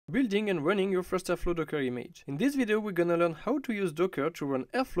building and running your first Airflow Docker image. In this video, we're gonna learn how to use Docker to run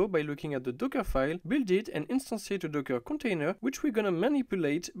Airflow by looking at the Docker file, build it and instantiate a Docker container, which we're gonna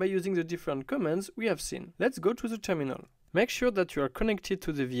manipulate by using the different commands we have seen. Let's go to the terminal. Make sure that you are connected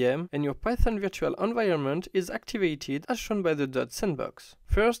to the VM and your Python virtual environment is activated as shown by the .sandbox.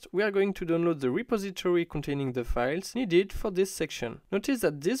 First, we are going to download the repository containing the files needed for this section. Notice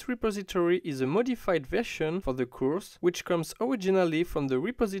that this repository is a modified version for the course, which comes originally from the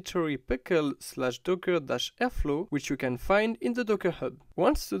repository pickle/docker-airflow, which you can find in the Docker Hub.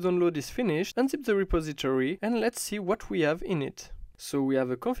 Once the download is finished, unzip the repository and let's see what we have in it. So we have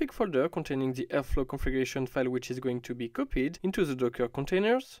a config folder containing the Airflow configuration file, which is going to be copied into the Docker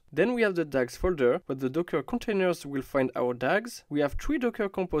containers. Then we have the DAGs folder, but the Docker containers will find our DAGs. We have 3 Docker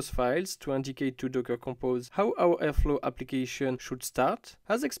Compose files to indicate to Docker Compose how our Airflow application should start.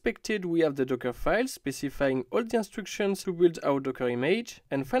 As expected, we have the Docker files specifying all the instructions to build our Docker image.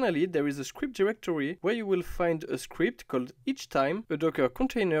 And finally, there is a script directory where you will find a script called each time a Docker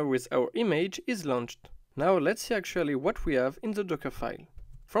container with our image is launched. Now let's see actually what we have in the Docker file.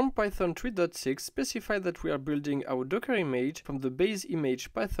 From Python 3.6 specify that we are building our Docker image from the base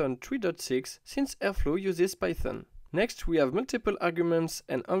image Python 3.6 since Airflow uses Python. Next, we have multiple arguments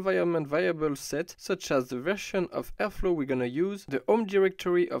and environment variables set, such as the version of Airflow we're gonna use, the home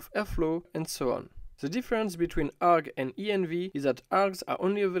directory of Airflow, and so on. The difference between arg and env is that args are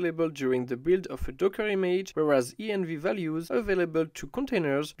only available during the build of a Docker image, whereas env values are available to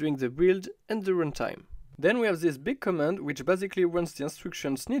containers during the build and the runtime. Then we have this big command which basically runs the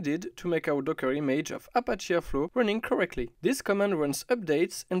instructions needed to make our Docker image of Apache Airflow running correctly. This command runs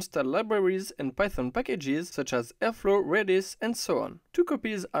updates, install libraries and Python packages such as Airflow, Redis, and so on. 2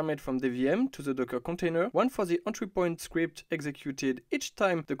 copies are made from the VM to the Docker container, one for the entry point script executed each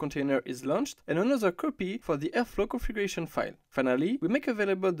time the container is launched, and another copy for the Airflow configuration file. Finally, we make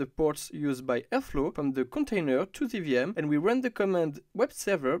available the ports used by Airflow from the container to the VM, and we run the command web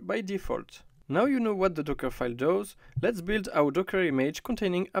server by default. Now you know what the Docker file does, let's build our Docker image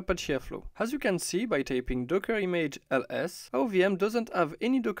containing Apache Airflow. As you can see by typing docker image ls, our VM doesn't have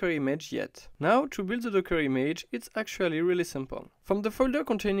any Docker image yet. Now to build the Docker image, it's actually really simple. From the folder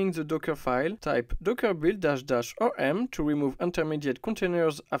containing the Docker file, type docker build --rm to remove intermediate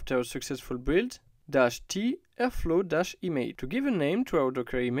containers after a successful build, -t airflow-image to give a name to our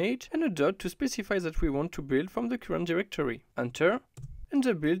Docker image and a dot to specify that we want to build from the current directory. Enter. And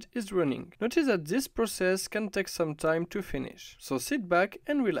the build is running. Notice that this process can take some time to finish, so sit back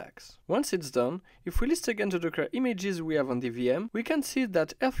and relax. Once it's done, if we list again the Docker images we have on the VM, we can see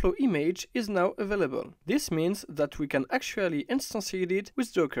that Airflow image is now available. This means that we can actually instantiate it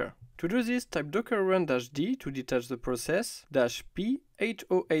with Docker. To do this, type docker run-d to detach the process, -p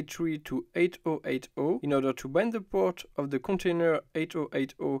 8083 to 8080 in order to bind the port of the container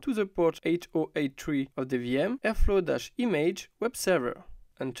 8080 to the port 8083 of the VM, airflow-image web server.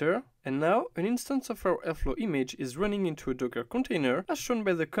 Enter. And now, an instance of our Airflow image is running into a Docker container as shown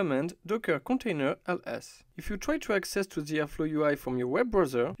by the command docker container ls. If you try to access to the Airflow UI from your web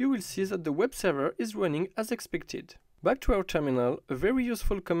browser, you will see that the web server is running as expected. Back to our terminal, a very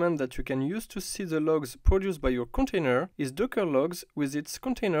useful command that you can use to see the logs produced by your container is docker logs with its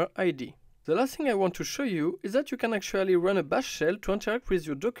container ID. The last thing I want to show you is that you can actually run a bash shell to interact with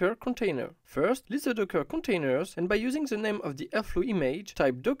your Docker container. First, list the Docker containers, and by using the name of the Airflow image,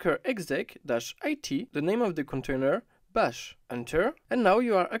 type docker exec-it, the name of the container, bash. Enter, and now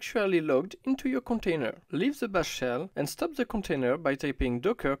you are actually logged into your container. Leave the bash shell and stop the container by typing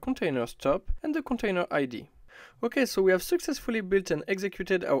docker container stop and the container ID. Okay, so we have successfully built and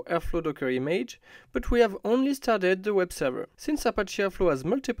executed our Airflow Docker image, but we have only started the web server. Since Apache Airflow has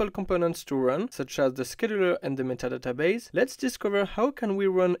multiple components to run, such as the scheduler and the metadatabase, let's discover how can we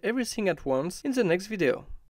run everything at once in the next video.